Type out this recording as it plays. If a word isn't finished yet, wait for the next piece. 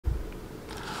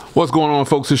What's going on,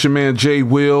 folks? It's your man Jay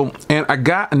Will, and I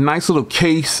got a nice little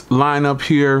case line up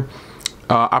here.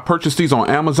 I purchased these on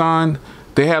Amazon.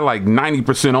 They had like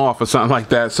 90% off or something like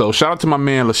that. So shout out to my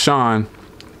man LaShawn.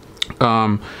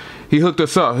 He hooked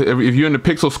us up. If you're in the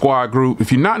Pixel Squad group,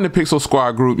 if you're not in the Pixel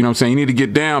Squad group, you know what I'm saying, you need to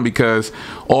get down because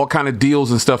all kind of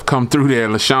deals and stuff come through there.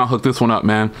 And LaShawn hooked this one up,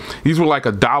 man. These were like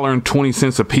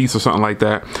 $1.20 a piece or something like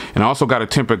that. And I also got a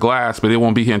tempered glass, but it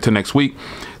won't be here until next week.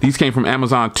 These came from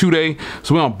Amazon today,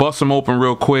 so we're gonna bust them open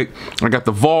real quick. I got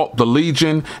the Vault, the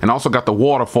Legion, and also got the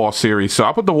Waterfall series. So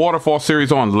I put the Waterfall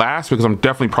series on last because I'm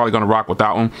definitely probably gonna rock with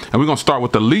that one. And we're gonna start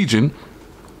with the Legion.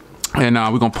 And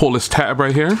we're gonna pull this tab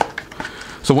right here.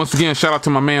 So once again, shout out to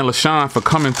my man LaShawn for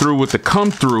coming through with the come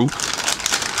through.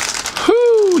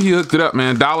 Whoo, he hooked it up,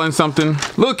 man. $1 something.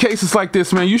 Little cases like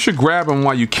this, man, you should grab them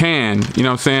while you can. You know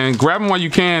what I'm saying? Grab them while you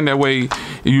can. That way,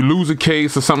 if you lose a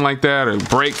case or something like that, or it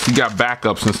breaks, you got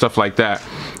backups and stuff like that.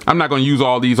 I'm not gonna use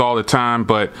all these all the time,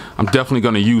 but I'm definitely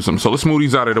gonna use them. So let's move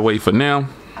these out of the way for now.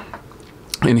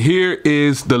 And here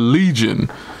is the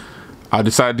Legion. I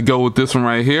decided to go with this one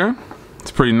right here. It's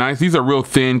pretty nice. These are real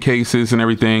thin cases and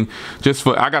everything.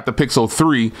 I got the Pixel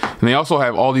 3, and they also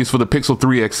have all these for the Pixel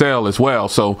 3 XL as well.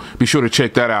 So be sure to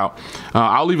check that out.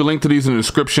 I'll leave a link to these in the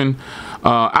description.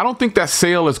 I don't think that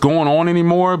sale is going on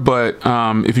anymore, but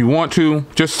if you want to,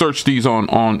 just search these on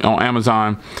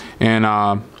Amazon,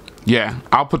 and yeah,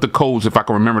 I'll put the codes if I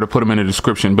can remember to put them in the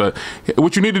description. But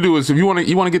what you need to do is, if you want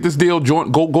to get this deal,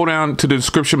 go down to the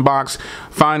description box,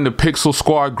 find the Pixel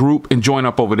Squad group, and join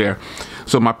up over there.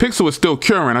 So my Pixel is still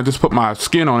curing. I just put my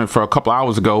skin on it for a couple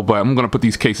hours ago, but I'm gonna put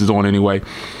these cases on anyway.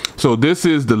 So this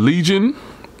is the Legion.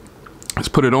 Let's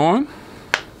put it on.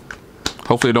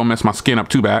 Hopefully it don't mess my skin up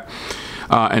too bad.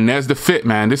 And there's the fit,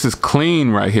 man. This is clean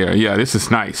right here. Yeah, this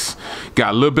is nice.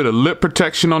 Got a little bit of lip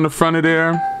protection on the front of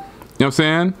there. You know what I'm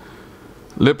saying?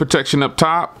 Lip protection up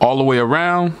top, all the way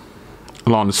around,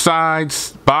 along the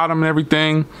sides, bottom and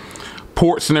everything.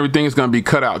 Ports and everything is gonna be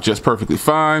cut out just perfectly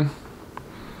fine.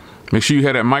 Make sure you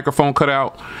have that microphone cut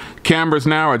out. Cameras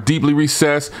now are deeply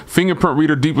recessed. Fingerprint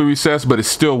reader deeply recessed, but it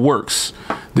still works.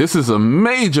 This is a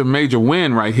major, major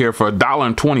win right here for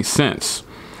 $1.20.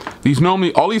 These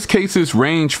normally, all these cases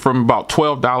range from about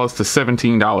 $12 to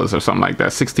 $17 or something like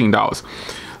that, $16.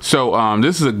 So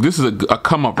this is a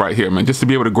come up right here, man. Just to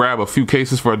be able to grab a few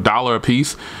cases for $1 a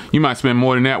piece. You might spend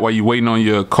more than that while you're waiting on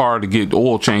your car to get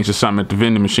oil changed or something at the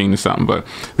vending machine or something. But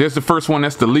there's the first one.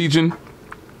 That's the Legion.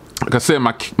 Like I said,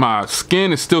 my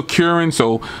skin is still curing,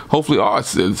 so hopefully,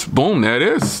 it's boom, there it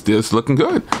is. It's looking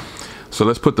good. So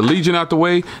let's put the Legion out the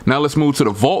way. Now let's move to the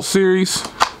Vault series.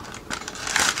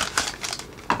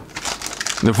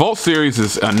 The Vault series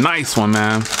is a nice one,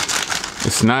 man.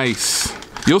 It's nice.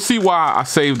 You'll see why I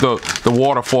saved the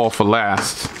Waterfall for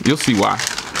last. You'll see why.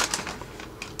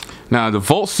 Now the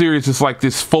Vault series is like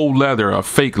this faux leather, a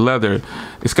fake leather.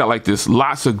 It's got like this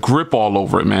lots of grip all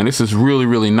over it, man. This is really,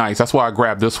 really nice. That's why I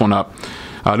grabbed this one up.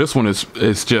 This one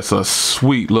is just a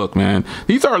sweet look, man.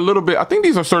 These are a little bit, I think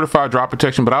these are certified drop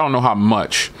protection, but I don't know how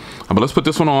much. But let's put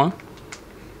this one on.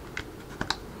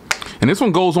 And this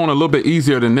one goes on a little bit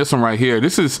easier than this one right here.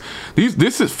 This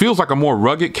feels like a more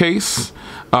rugged case,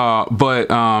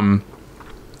 but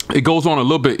it goes on a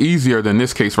little bit easier than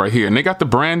this case right here. And they got the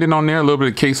branding on there, a little bit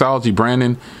of Caseology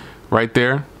branding right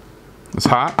there. It's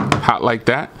hot like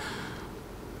that.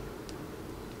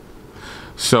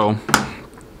 So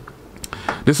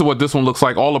this is what this one looks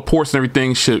like. All the ports and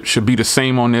everything should be the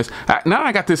same on this. Now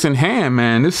I got this in hand,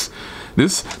 man. This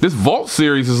Vault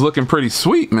series is looking pretty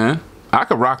sweet, man. I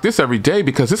could rock this every day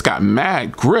because it's got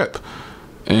mad grip.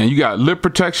 And you got lip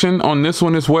protection on this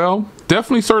one as well.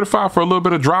 Definitely certified for a little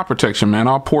bit of drop protection, man.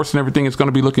 All ports and everything is going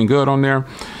to be looking good on there.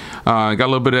 Got a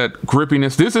little bit of that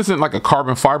grippiness. This isn't like a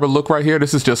carbon fiber look right here.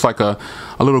 This is just like a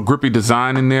little grippy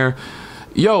design in there.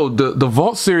 Yo, the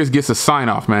Vault series gets a sign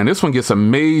off, man. This one gets a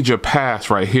major pass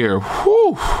right here.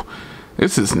 Whew.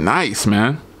 This is nice,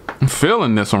 man. I'm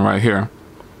feeling this one right here.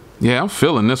 Yeah, I'm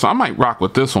feeling this one. I might rock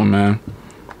with this one, man.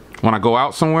 When I go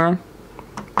out somewhere.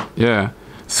 Yeah.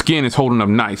 Skin is holding up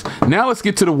nice. Now let's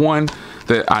get to the one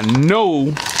that I know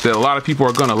that a lot of people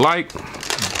are gonna like.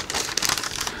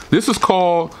 This is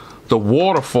called the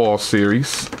Waterfall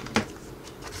series.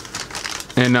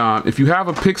 And if you have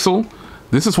a Pixel,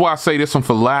 this is why I say this one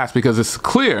for last, because it's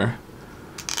clear.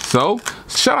 So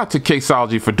shout out to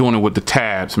Caseology for doing it with the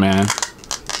tabs, man.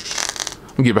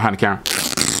 Let me get behind the camera.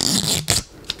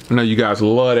 I know you guys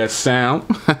love that sound.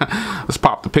 Let's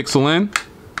pop the Pixel in.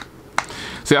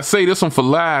 See, I say this one for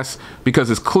last because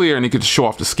it's clear and it gets to show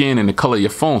off the skin and the color of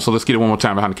your phone. So let's get it one more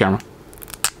time behind the camera.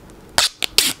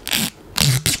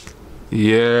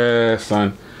 Yeah,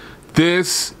 son.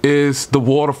 This is the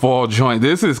waterfall joint.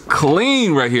 This is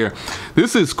clean right here.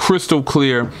 This is crystal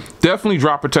clear. Definitely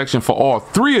drop protection for all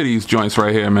three of these joints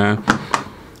right here, man.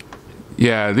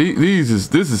 Yeah, this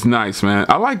is nice, man.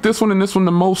 I like this one and this one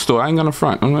the most, though. I ain't gonna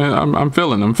front. I'm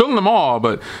feeling them all,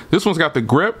 but this one's got the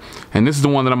grip, and this is the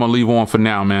one that I'm gonna leave on for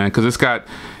now, man, because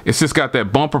it's just got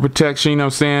that bumper protection. You know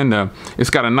what I'm saying?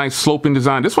 It's got a nice sloping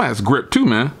design. This one has grip too,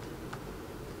 man.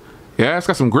 Yeah, it's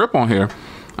got some grip on here.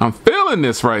 I'm feeling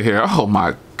this right here. Oh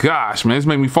my gosh, man, it's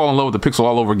made me fall in love with the Pixel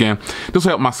all over again. This will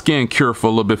help my skin cure for a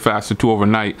little bit faster too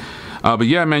overnight. But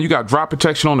yeah, man, you got drop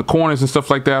protection on the corners and stuff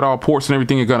like that. All ports and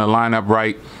everything are gonna line up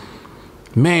right.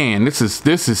 Man, this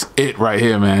is it right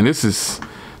here, man. This is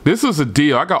a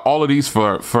deal. I got all of these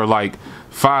for like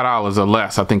 $5 or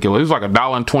less. I think it was like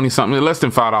 $1.20 something, less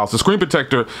than $5. The screen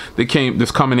protector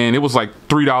that's coming in, it was like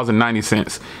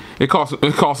 $3.90. It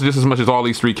costs just as much as all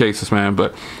these three cases, man.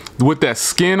 But with that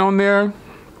skin on there,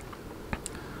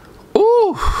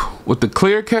 ooh, with the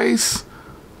clear case.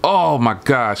 Oh my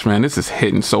gosh, man, this is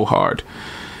hitting so hard.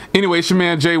 Anyway, it's your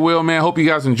man Jay Will, man. Hope you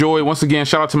guys enjoy. Once again,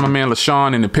 shout out to my man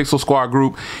LaShawn in the Pixel Squad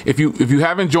group. If you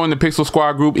haven't joined the Pixel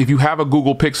Squad group, if you have a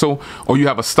Google Pixel or you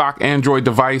have a stock Android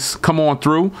device, come on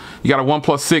through. You got a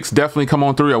OnePlus 6, definitely come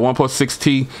on through. A OnePlus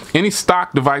 6T, any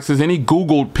stock devices, any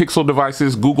Google Pixel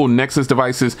devices, Google Nexus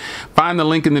devices, find the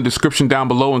link in the description down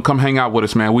below and come hang out with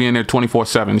us, man. We in there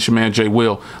 24/7. It's your man Jay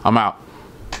Will. I'm out.